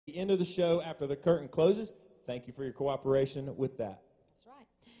The end of the show after the curtain closes. Thank you for your cooperation with that. That's right.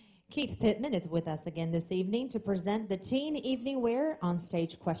 Keith Pittman is with us again this evening to present the Teen Evening Wear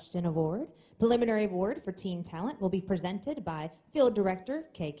Onstage Question Award. Preliminary award for teen talent will be presented by Field Director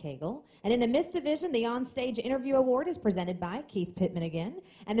Kay Cagle. And in the Miss Division, the Onstage Interview Award is presented by Keith Pittman again.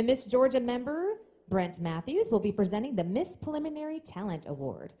 And the Miss Georgia member, Brent Matthews, will be presenting the Miss Preliminary Talent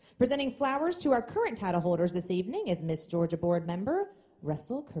Award. Presenting flowers to our current title holders this evening is Miss Georgia Board member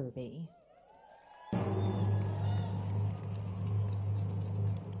Russell Kirby.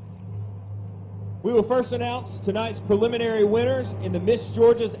 We will first announce tonight's preliminary winners in the Miss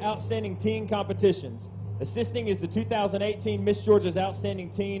Georgia's Outstanding Teen competitions. Assisting is the 2018 Miss Georgia's Outstanding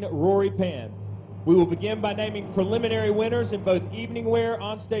Teen, Rory Pan. We will begin by naming preliminary winners in both Evening Wear,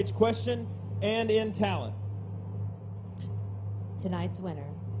 Onstage Question, and in Talent. Tonight's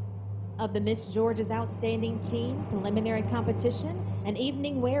winner of the Miss Georgia's Outstanding Teen Preliminary Competition and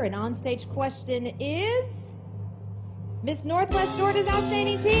Evening Wear and Onstage Question is Miss Northwest Georgia's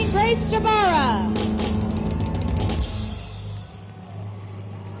Outstanding Teen, Grace Gebara.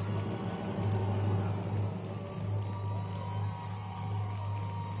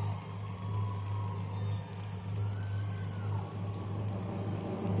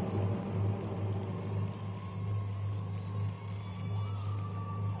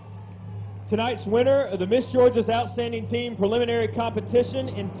 Tonight's winner of the Miss Georgia's Outstanding Teen Preliminary Competition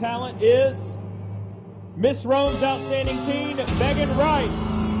in Talent is Miss Rome's Outstanding Teen, Megan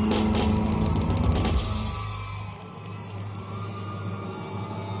Wright.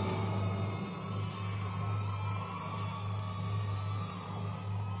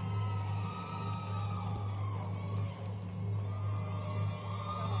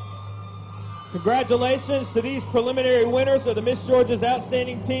 Congratulations to these preliminary winners of the Miss Georgia's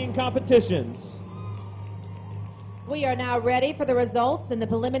Outstanding Teen competitions. We are now ready for the results in the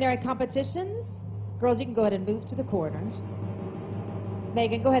preliminary competitions. Girls, you can go ahead and move to the corners.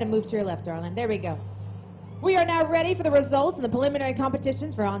 Megan, go ahead and move to your left, darling. There we go. We are now ready for the results in the preliminary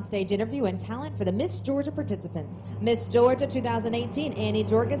competitions for Onstage Interview and Talent for the Miss Georgia participants. Miss Georgia 2018, Annie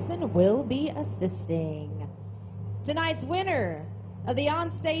Jorgensen, will be assisting. Tonight's winner of the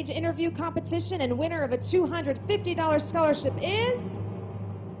Onstage Interview competition and winner of a $250 scholarship is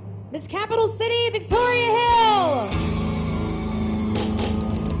Miss Capital City, Victoria Hill.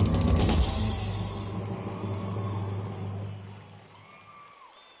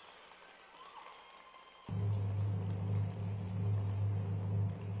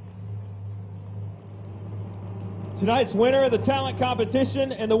 Tonight's winner of the talent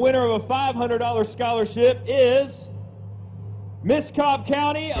competition and the winner of a $500 scholarship is Miss Cobb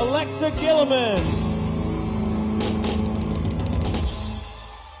County, Alexa Gilliman.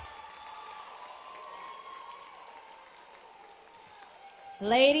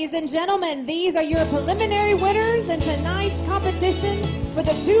 Ladies and gentlemen, these are your preliminary winners in tonight's competition for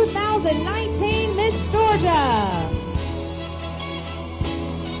the 2019 Miss Georgia.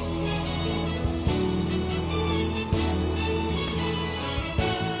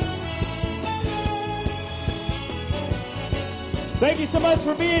 Thank you so much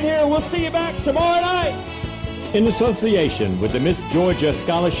for being here. We'll see you back tomorrow night. In association with the Miss Georgia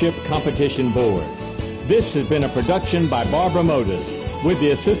Scholarship Competition Board, this has been a production by Barbara Modus with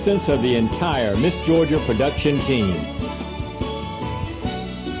the assistance of the entire Miss Georgia production team.